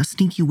this in a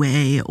sneaky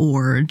way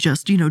or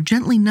just,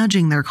 gently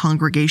nudging their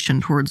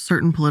congregation towards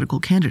certain political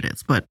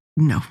candidates, but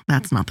no,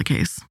 that's not the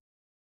case.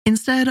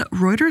 Instead,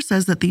 Reuters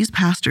says that these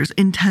pastors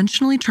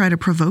intentionally try to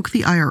provoke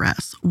the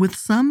IRS, with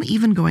some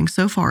even going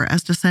so far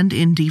as to send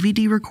in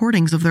DVD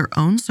recordings of their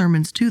own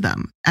sermons to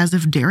them, as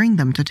if daring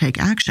them to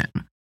take action.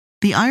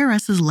 The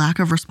IRS's lack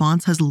of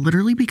response has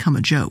literally become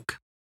a joke.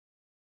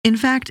 In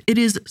fact, it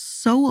is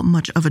so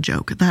much of a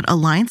joke that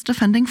Alliance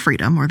Defending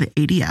Freedom, or the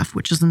ADF,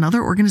 which is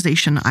another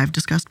organization I've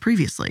discussed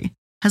previously,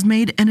 has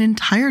made an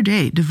entire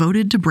day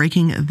devoted to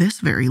breaking this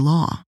very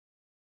law.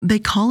 They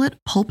call it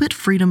Pulpit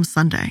Freedom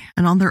Sunday,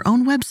 and on their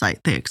own website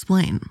they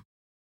explain.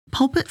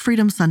 Pulpit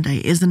Freedom Sunday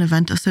is an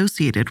event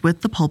associated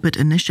with the Pulpit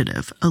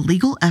Initiative, a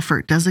legal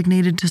effort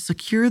designated to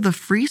secure the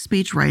free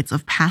speech rights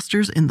of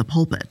pastors in the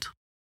pulpit.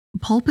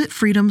 Pulpit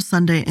Freedom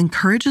Sunday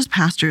encourages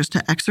pastors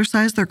to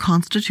exercise their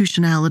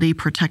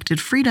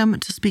constitutionality-protected freedom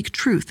to speak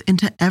truth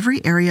into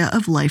every area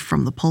of life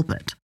from the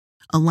pulpit.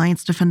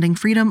 Alliance Defending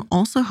Freedom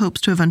also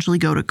hopes to eventually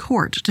go to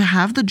court to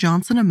have the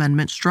Johnson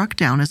Amendment struck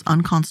down as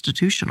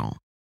unconstitutional.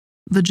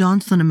 The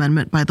Johnson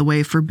Amendment, by the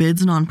way,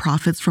 forbids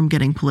nonprofits from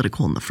getting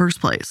political in the first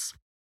place.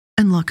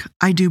 And look,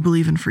 I do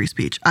believe in free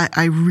speech.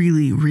 I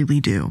really, really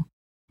do.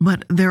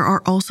 But there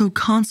are also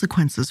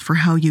consequences for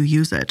how you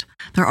use it.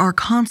 There are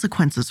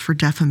consequences for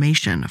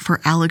defamation, for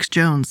Alex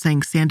Jones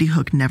saying Sandy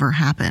Hook never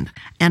happened,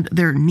 and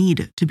there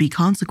need to be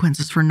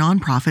consequences for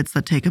nonprofits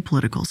that take a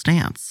political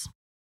stance.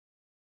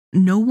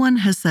 No one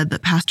has said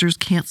that pastors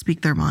can't speak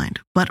their mind,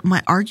 but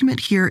my argument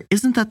here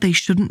isn't that they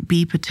shouldn't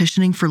be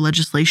petitioning for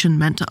legislation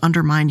meant to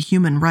undermine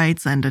human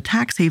rights and a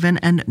tax haven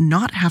and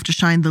not have to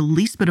shine the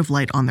least bit of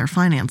light on their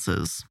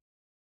finances.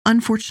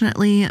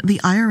 Unfortunately, the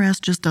IRS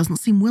just doesn't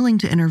seem willing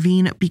to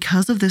intervene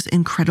because of this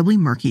incredibly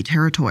murky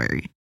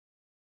territory.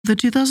 The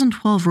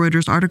 2012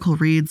 Reuters article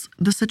reads,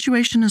 "The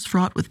situation is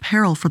fraught with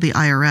peril for the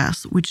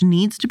IRS, which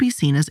needs to be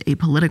seen as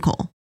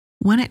apolitical.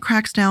 When it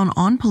cracks down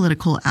on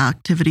political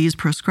activities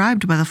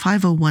prescribed by the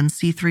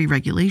 501c3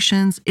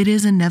 regulations, it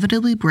is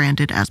inevitably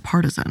branded as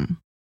partisan.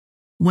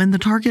 When the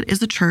target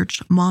is a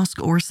church,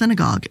 mosque, or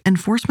synagogue,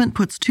 enforcement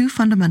puts two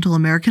fundamental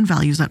American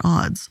values at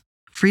odds: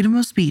 freedom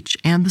of speech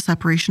and the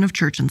separation of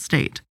church and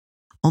state.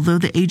 Although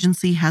the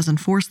agency has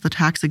enforced the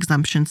tax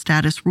exemption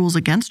status rules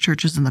against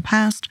churches in the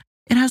past,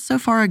 it has so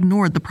far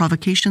ignored the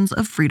provocations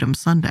of Freedom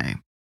Sunday."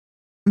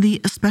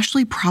 The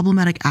especially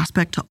problematic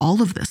aspect to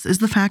all of this is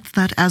the fact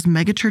that as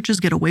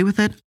megachurches get away with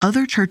it,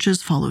 other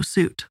churches follow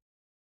suit.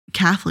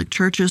 Catholic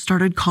churches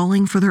started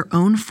calling for their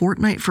own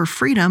fortnight for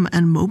freedom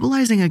and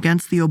mobilizing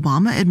against the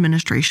Obama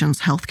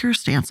administration's healthcare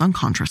stance on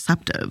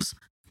contraceptives.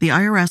 The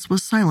IRS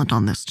was silent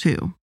on this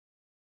too.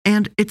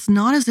 And it's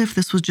not as if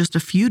this was just a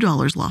few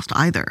dollars lost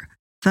either.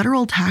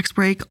 Federal tax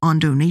break on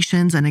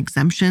donations and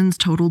exemptions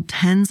totaled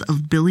tens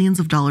of billions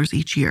of dollars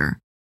each year.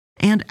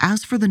 And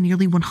as for the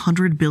nearly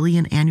 $100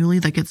 billion annually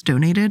that gets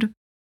donated,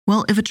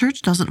 well, if a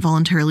church doesn't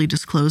voluntarily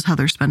disclose how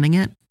they're spending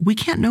it, we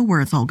can't know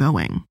where it's all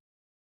going.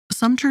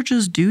 Some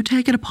churches do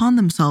take it upon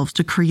themselves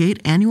to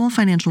create annual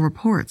financial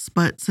reports,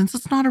 but since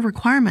it's not a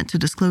requirement to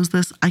disclose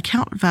this, I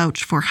can't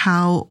vouch for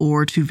how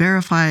or to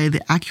verify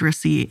the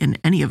accuracy in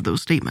any of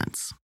those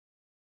statements.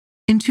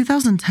 In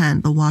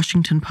 2010, The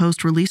Washington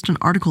Post released an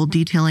article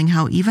detailing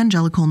how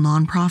evangelical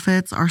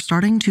nonprofits are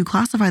starting to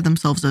classify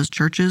themselves as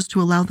churches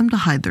to allow them to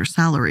hide their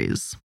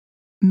salaries.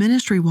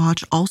 Ministry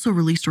Watch also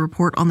released a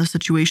report on the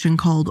situation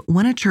called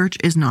 "When a Church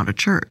is Not a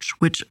Church,"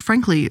 which,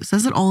 frankly,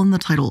 says it all in the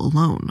title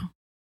alone.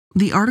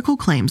 The article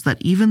claims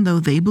that even though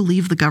they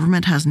believe the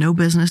government has no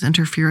business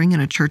interfering in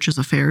a church's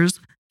affairs,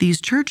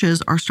 these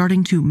churches are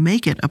starting to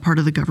make it a part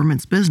of the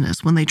government's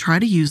business when they try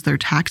to use their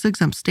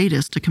tax-exempt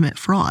status to commit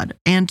fraud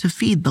and to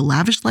feed the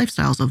lavish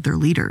lifestyles of their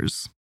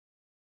leaders.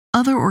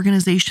 Other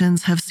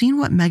organizations have seen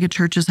what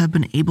megachurches have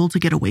been able to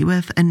get away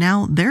with, and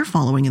now they're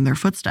following in their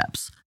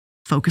footsteps.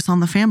 Focus on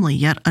the Family,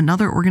 yet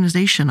another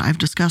organization I've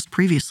discussed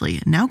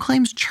previously, now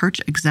claims church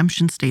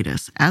exemption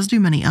status, as do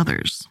many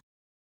others.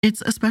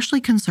 It's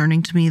especially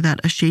concerning to me that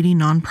a shady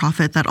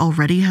nonprofit that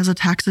already has a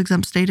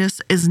tax-exempt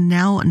status is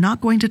now not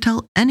going to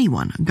tell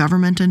anyone,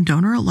 government and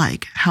donor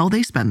alike, how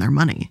they spend their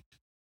money.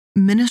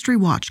 Ministry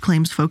Watch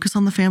claims Focus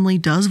on the Family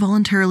does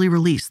voluntarily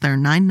release their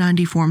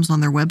 990 forms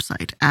on their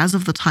website as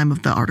of the time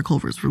of the article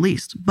was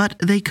released, but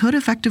they could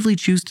effectively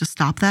choose to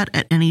stop that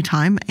at any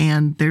time,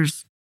 and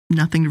there's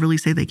nothing to really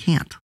say they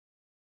can't.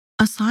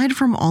 Aside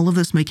from all of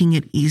this making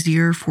it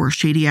easier for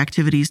shady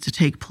activities to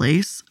take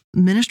place,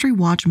 Ministry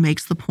Watch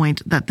makes the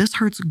point that this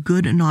hurts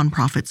good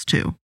nonprofits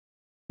too.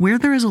 Where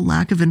there is a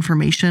lack of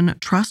information,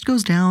 trust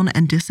goes down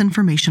and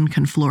disinformation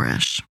can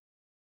flourish.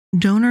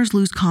 Donors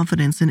lose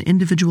confidence in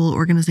individual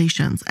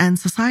organizations, and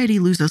society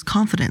loses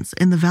confidence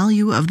in the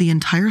value of the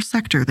entire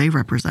sector they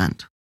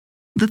represent.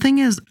 The thing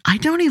is, I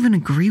don't even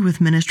agree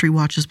with Ministry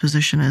Watch's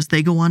position as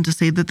they go on to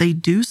say that they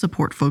do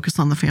support Focus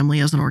on the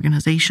Family as an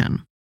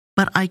organization.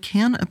 But I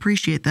can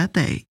appreciate that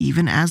they,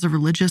 even as a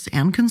religious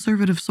and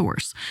conservative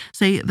source,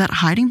 say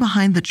that hiding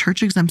behind the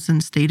church exemption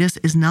status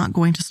is not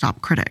going to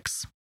stop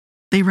critics.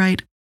 They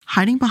write,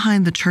 Hiding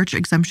behind the church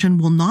exemption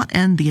will not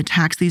end the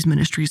attacks these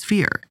ministries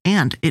fear,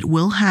 and it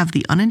will have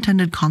the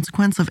unintended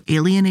consequence of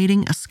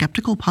alienating a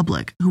skeptical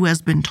public who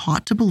has been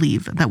taught to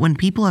believe that when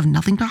people have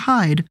nothing to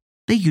hide,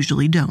 they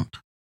usually don't.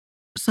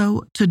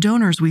 So, to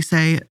donors we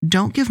say,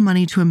 don't give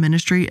money to a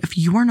ministry if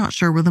you are not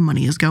sure where the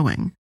money is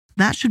going.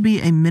 That should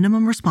be a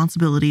minimum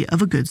responsibility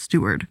of a good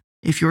steward.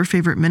 If your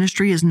favorite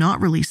ministry is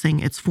not releasing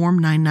its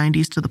Form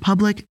 990s to the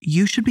public,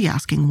 you should be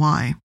asking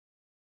why.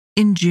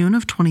 In June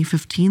of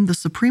 2015, the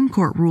Supreme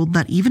Court ruled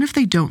that even if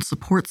they don't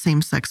support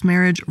same-sex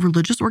marriage,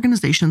 religious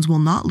organizations will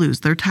not lose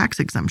their tax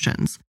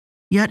exemptions.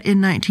 Yet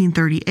in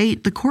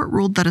 1938, the court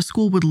ruled that a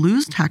school would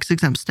lose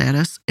tax-exempt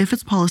status if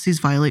its policies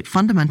violate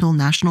fundamental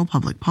national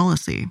public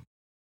policy.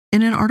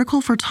 In an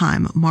article for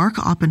Time, Mark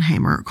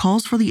Oppenheimer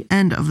calls for the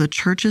end of the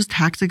church's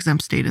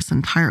tax-exempt status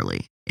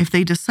entirely if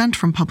they dissent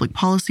from public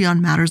policy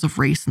on matters of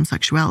race and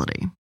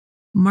sexuality.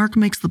 Mark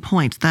makes the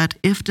point that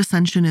if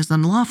dissension is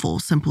unlawful,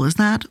 simple as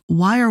that,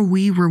 why are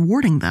we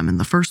rewarding them in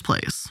the first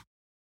place?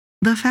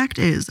 The fact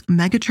is,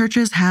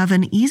 megachurches have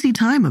an easy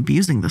time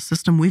abusing the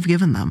system we've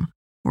given them.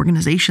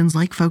 Organizations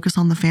like Focus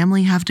on the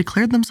Family have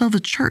declared themselves a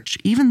church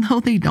even though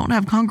they don't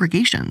have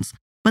congregations,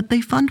 but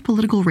they fund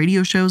political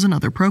radio shows and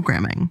other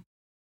programming.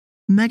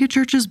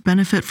 Megachurches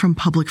benefit from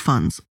public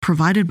funds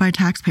provided by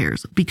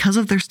taxpayers because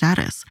of their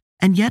status,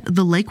 and yet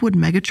the Lakewood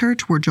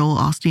megachurch where Joel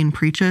Osteen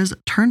preaches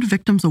turned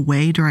victims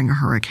away during a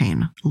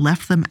hurricane,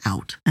 left them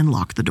out, and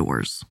locked the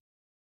doors.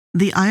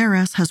 The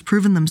IRS has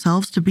proven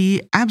themselves to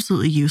be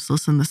absolutely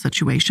useless in this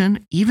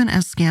situation, even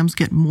as scams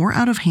get more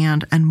out of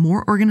hand and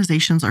more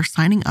organizations are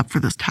signing up for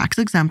this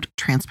tax-exempt,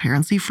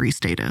 transparency-free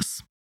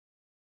status.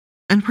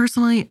 And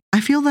personally,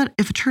 I feel that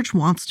if a church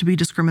wants to be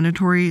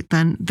discriminatory,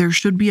 then there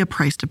should be a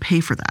price to pay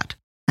for that,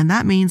 and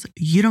that means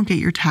you don't get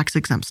your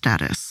tax-exempt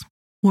status.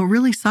 What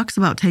really sucks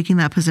about taking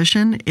that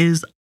position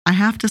is I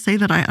have to say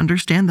that I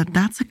understand that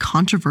that's a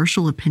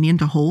controversial opinion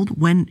to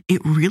hold when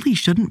it really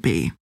shouldn't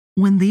be.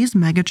 When these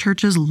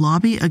megachurches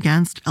lobby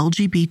against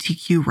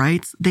LGBTQ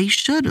rights, they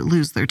should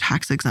lose their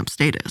tax-exempt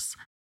status.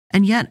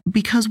 And yet,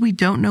 because we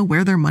don't know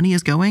where their money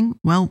is going,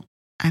 well,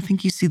 I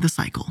think you see the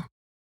cycle.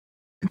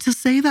 To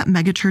say that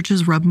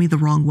megachurches rub me the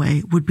wrong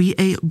way would be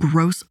a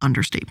gross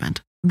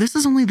understatement. This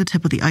is only the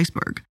tip of the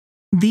iceberg.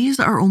 These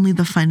are only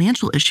the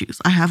financial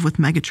issues I have with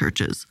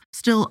megachurches.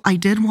 Still, I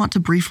did want to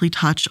briefly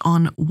touch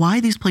on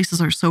why these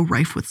places are so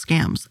rife with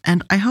scams,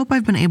 and I hope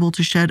I've been able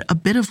to shed a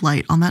bit of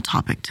light on that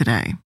topic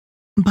today.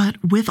 But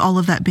with all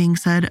of that being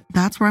said,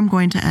 that's where I'm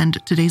going to end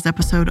today's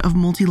episode of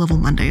Multi-Level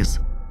Mondays.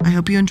 I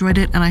hope you enjoyed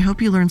it, and I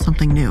hope you learned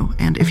something new.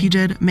 And if you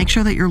did, make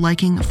sure that you're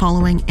liking,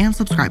 following, and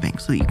subscribing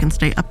so that you can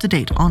stay up to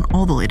date on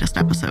all the latest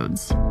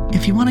episodes.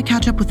 If you want to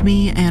catch up with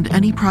me and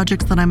any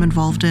projects that I'm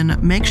involved in,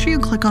 make sure you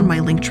click on my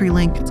Linktree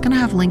link. It's going to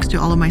have links to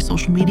all of my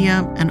social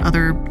media and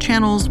other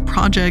channels,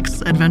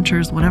 projects,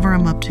 adventures, whatever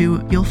I'm up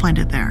to, you'll find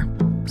it there.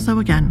 So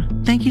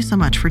again, thank you so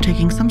much for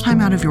taking some time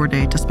out of your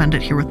day to spend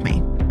it here with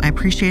me. I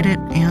appreciate it,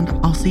 and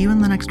I'll see you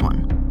in the next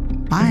one.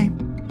 Bye.